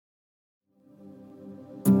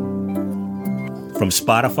From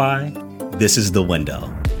Spotify, this is The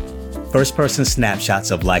Window. First-person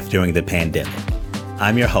snapshots of life during the pandemic.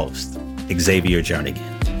 I'm your host, Xavier Jernigan.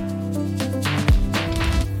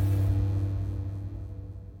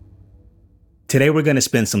 Today, we're going to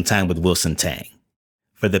spend some time with Wilson Tang.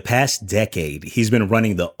 For the past decade, he's been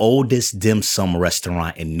running the oldest dim sum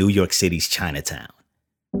restaurant in New York City's Chinatown.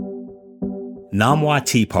 Nom Wah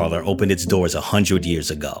Tea Parlor opened its doors 100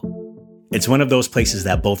 years ago. It's one of those places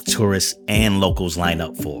that both tourists and locals line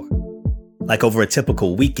up for. Like over a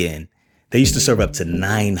typical weekend, they used to serve up to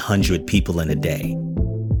 900 people in a day.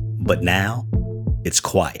 But now, it's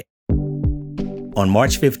quiet. On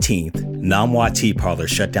March 15th, Nom Wah Tea Parlor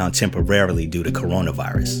shut down temporarily due to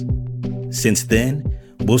coronavirus. Since then,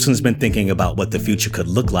 Wilson's been thinking about what the future could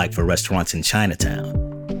look like for restaurants in Chinatown.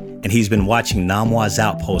 And he's been watching Nom Wah's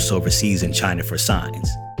outposts overseas in China for signs.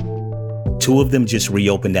 2 of them just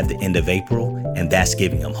reopened at the end of April, and that's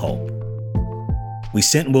giving him hope. We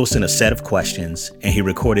sent Wilson a set of questions, and he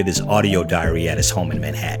recorded his audio diary at his home in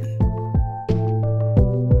Manhattan.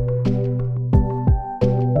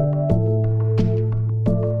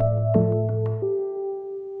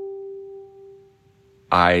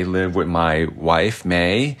 I live with my wife,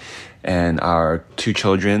 May, and our 2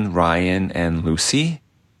 children, Ryan and Lucy.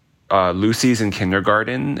 Lucy's in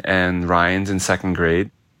kindergarten, and Ryan's in 2nd grade.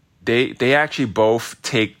 They actually both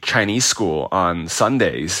take Chinese school on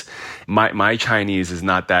Sundays. My Chinese is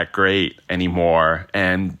not that great anymore,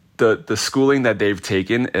 and the schooling that they've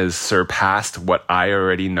taken has surpassed what I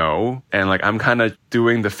already know. And I'm kind of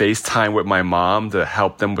doing the FaceTime with my mom to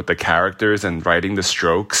help them with the characters and writing the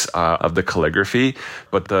strokes of the calligraphy.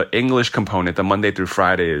 But the English component, the Monday through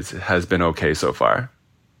Friday, has been okay so far.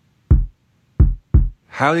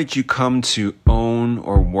 How did you come to own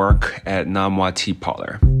or work at Nom Wah Tea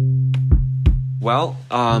Parlor? Well,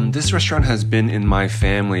 this restaurant has been in my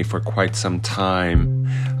family for quite some time.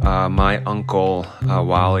 My uncle,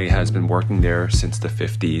 Wally, has been working there since the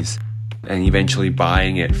 50s and eventually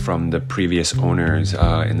buying it from the previous owners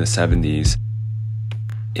in the 70s.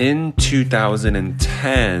 In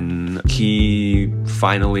 2010, he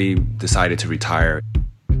finally decided to retire.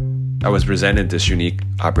 I was presented this unique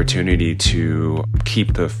opportunity to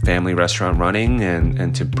keep the family restaurant running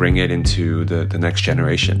and to bring it into the next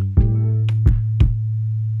generation.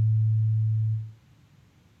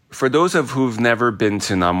 For those of who've never been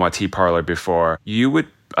to Nom Wah Tea Parlor before, you would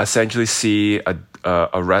essentially see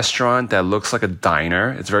a restaurant that looks like a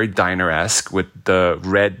diner. It's very diner-esque with the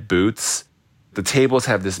red booths. The tables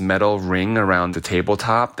have this metal ring around the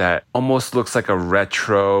tabletop that almost looks like a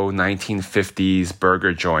retro 1950s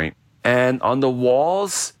burger joint. And on the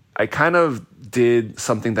walls, I kind of did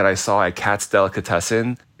something that I saw at Cat's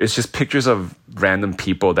Delicatessen. It's just pictures of random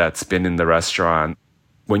people that's been in the restaurant.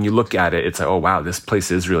 When you look at it, it's like, oh, wow, this place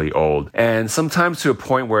is really old. And sometimes to a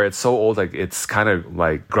point where it's so old, it's kind of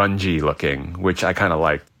grungy looking, which I kind of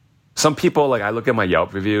like. Some people, I look at my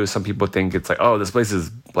Yelp reviews, some people think it's oh, this place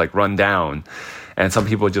is run down. And some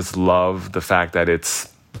people just love the fact that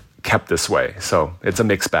it's kept this way. So it's a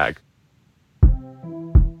mixed bag.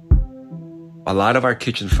 A lot of our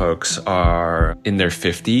kitchen folks are in their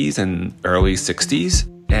 50s and early 60s.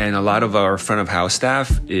 And a lot of our front of house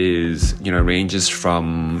staff ranges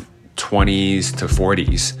from 20s to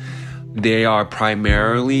 40s. They are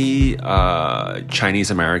primarily Chinese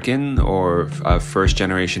American or first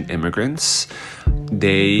generation immigrants.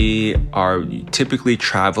 They are typically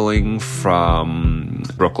traveling from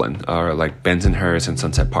Brooklyn or Bensonhurst and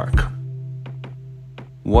Sunset Park.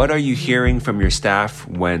 What are you hearing from your staff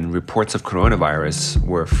when reports of coronavirus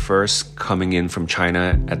were first coming in from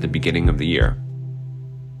China at the beginning of the year?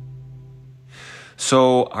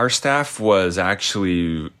 So our staff was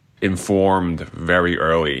actually informed very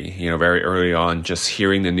early on, just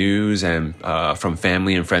hearing the news and from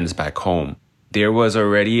family and friends back home. There was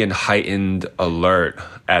already a heightened alert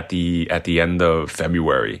at the end of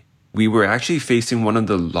February. We were actually facing one of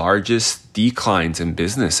the largest declines in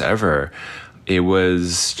business ever. It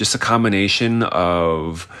was just a combination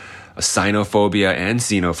of Sinophobia and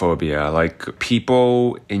xenophobia.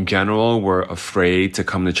 People in general were afraid to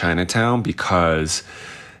come to Chinatown because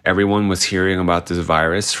everyone was hearing about this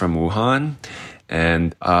virus from Wuhan.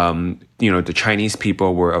 And, the Chinese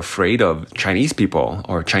people were afraid of Chinese people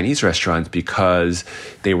or Chinese restaurants because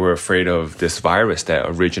they were afraid of this virus that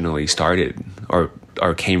originally started or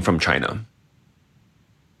came from China.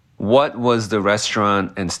 What was the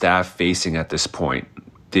restaurant and staff facing at this point?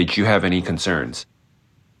 Did you have any concerns?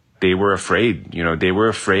 They were afraid, they were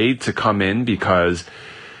afraid to come in because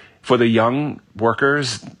for the young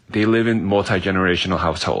workers, they live in multi-generational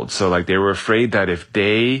households. So they were afraid that if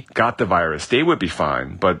they got the virus, they would be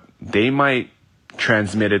fine, but they might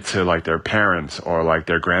transmit it to like their parents or like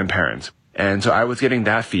their grandparents. And so I was getting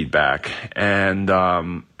that feedback. And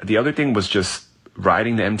the other thing was just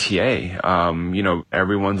riding the MTA.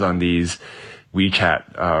 Everyone's on these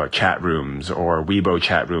WeChat chat rooms or Weibo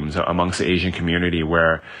chat rooms amongst the Asian community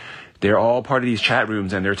where they're all part of these chat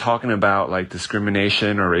rooms and they're talking about like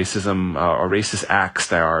discrimination or racism or racist acts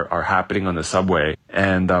that are happening on the subway.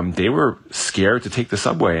 And they were scared to take the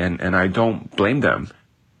subway, and I don't blame them.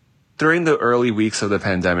 During the early weeks of the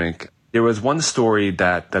pandemic, there was one story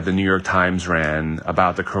that the New York Times ran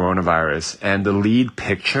about the coronavirus, and the lead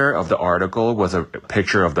picture of the article was a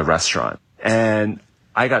picture of the restaurant. And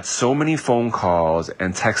I got so many phone calls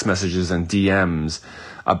and text messages and DMs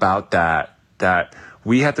about that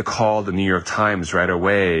we had to call the New York Times right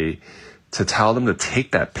away to tell them to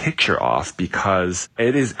take that picture off because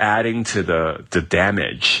it is adding to the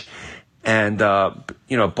damage. And, a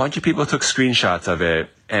bunch of people took screenshots of it.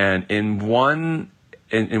 And in one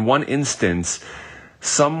instance,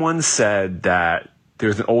 someone said that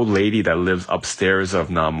there's an old lady that lives upstairs of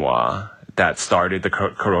Nom Wah that started the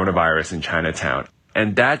coronavirus in Chinatown.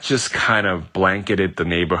 And that just kind of blanketed the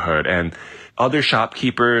neighborhood. And other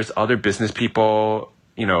shopkeepers, other business people,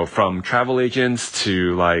 from travel agents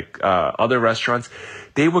to like other restaurants,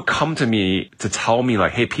 they would come to me to tell me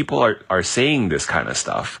like, hey, people are saying this kind of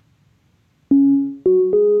stuff.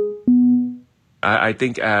 I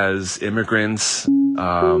think as immigrants,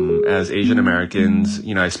 as Asian Americans,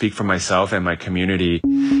 I speak for myself and my community,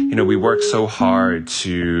 we work so hard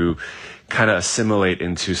to kind of assimilate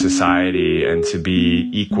into society and to be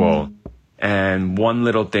equal. And one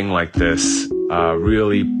little thing like this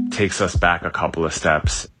really takes us back a couple of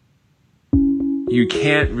steps. You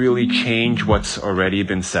can't really change what's already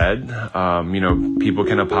been said. People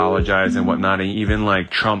can apologize and whatnot. And even like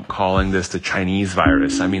Trump calling this the Chinese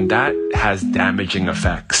virus. I mean, that has damaging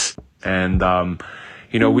effects. And,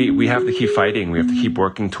 we have to keep fighting. We have to keep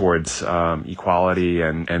working towards equality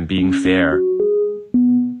and being fair.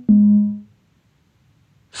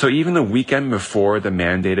 So even the weekend before the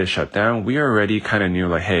mandated shutdown, we already kind of knew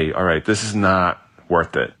like, hey, all right, this is not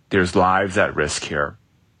worth it. There's lives at risk here.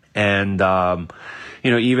 And,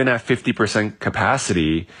 even at 50%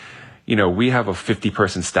 capacity, we have a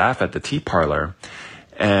 50-person staff at the tea parlor,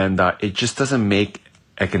 and it just doesn't make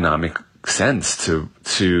economic sense to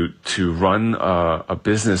run a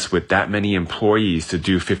business with that many employees to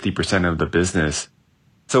do 50% of the business.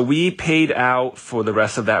 So we paid out for the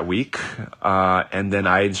rest of that week, and then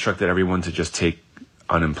I instructed everyone to just take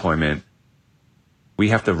unemployment. We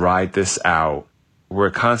have to ride this out. We're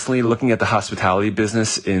constantly looking at the hospitality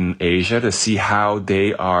business in Asia to see how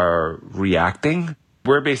they are reacting.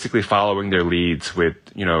 We're basically following their leads with,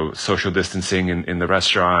 social distancing in the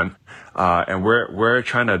restaurant. And we're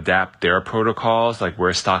trying to adapt their protocols. Like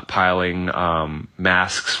we're stockpiling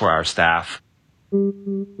masks for our staff.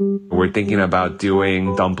 We're thinking about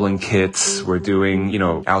doing dumpling kits. We're doing,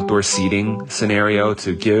 outdoor seating scenario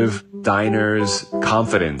to give diners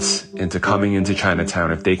confidence into coming into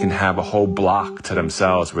Chinatown. If they can have a whole block to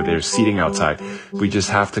themselves where they're seating outside, we just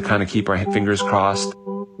have to kind of keep our fingers crossed.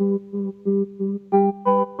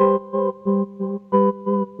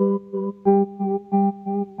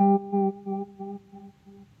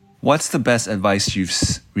 What's the best advice you've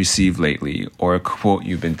received lately or a quote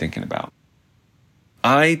you've been thinking about?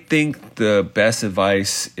 I think the best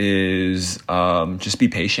advice is just be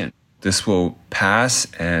patient. This will pass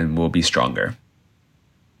and we'll be stronger.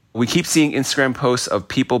 We keep seeing Instagram posts of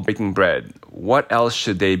people baking bread. What else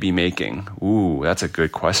should they be making? Ooh, that's a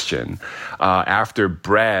good question. After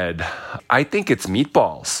bread, I think it's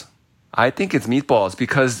meatballs.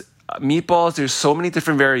 Because meatballs, there's so many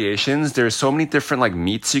different variations. There's so many different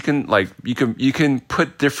meats you can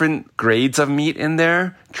put different grades of meat in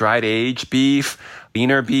there. Dried aged beef,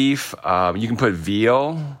 leaner beef. You can put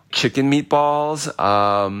veal, chicken meatballs.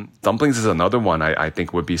 Dumplings is another one I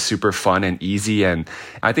think would be super fun and easy. And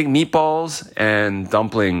I think meatballs and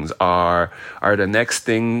dumplings are the next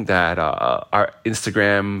thing that our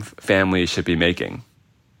Instagram family should be making.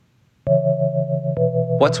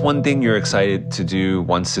 What's one thing you're excited to do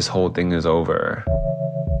once this whole thing is over?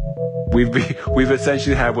 We've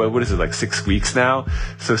essentially had, what is it, 6 weeks now?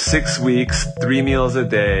 So 6 weeks, 3 meals a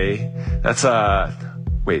day. That's,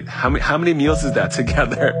 how many meals is that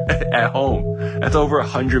together at home? That's over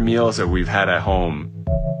 100 meals that we've had at home.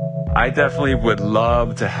 I definitely would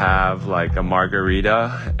love to have a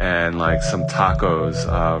margarita and some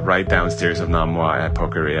tacos right downstairs of Nom Wah at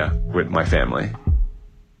Pokeria with my family.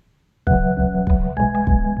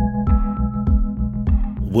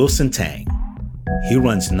 Wilson Tang. He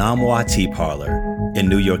runs Nom Wah Tea Parlor in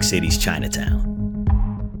New York City's Chinatown.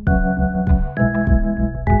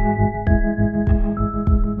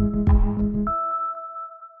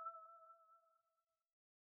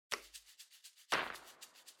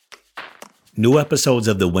 New episodes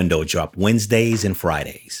of The Window drop Wednesdays and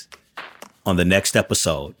Fridays. On the next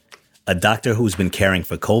episode, a doctor who's been caring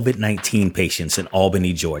for COVID-19 patients in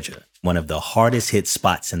Albany, Georgia, one of the hardest hit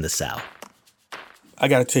spots in the South. I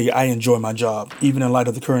got to tell you, I enjoy my job. Even in light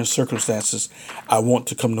of the current circumstances, I want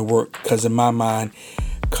to come to work because in my mind,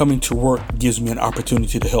 coming to work gives me an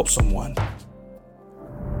opportunity to help someone.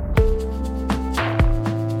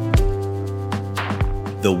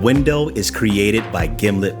 The Window is created by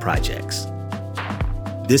Gimlet Projects.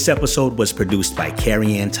 This episode was produced by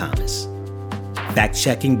Carrie Ann Thomas.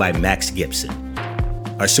 Fact-checking by Max Gibson.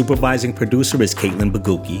 Our supervising producer is Caitlin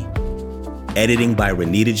Baguki. Editing by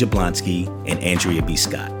Renita Jablonski and Andrea B.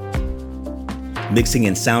 Scott. Mixing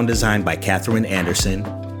and sound design by Catherine Anderson.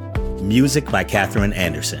 Music by Catherine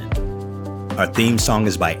Anderson. Our theme song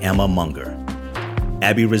is by Emma Munger.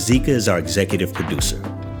 Abby Razika is our executive producer.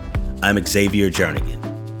 I'm Xavier Jernigan.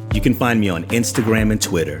 You can find me on Instagram and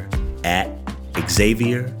Twitter at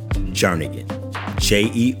Xavier Jernigan.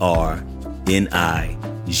 Jernigan.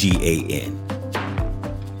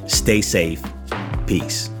 Stay safe.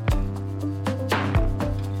 Peace.